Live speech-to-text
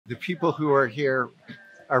The people who are here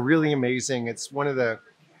are really amazing. It's one of the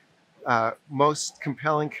most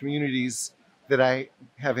compelling communities that I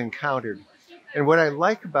have encountered. And what I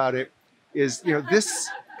like about it is, this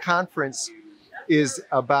conference is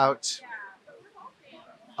about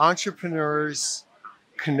entrepreneurs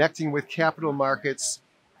connecting with capital markets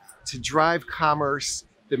to drive commerce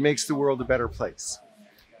that makes the world a better place.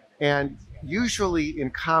 And usually in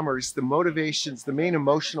commerce, the motivations, the main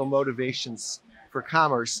emotional motivations for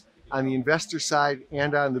commerce on the investor side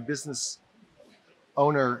and on the business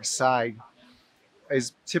owner side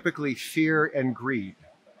is typically fear and greed.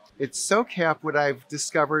 At SOCAP, what I've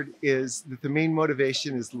discovered is that the main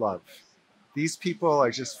motivation is love. These people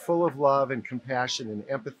are just full of love and compassion and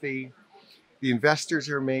empathy. The investors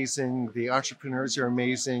are amazing. The entrepreneurs are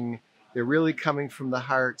amazing. They're really coming from the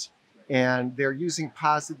heart, and they're using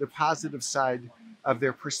the positive side of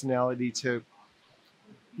their personality to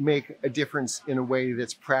make a difference in a way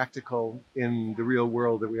that's practical in the real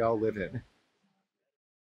world that we all live in.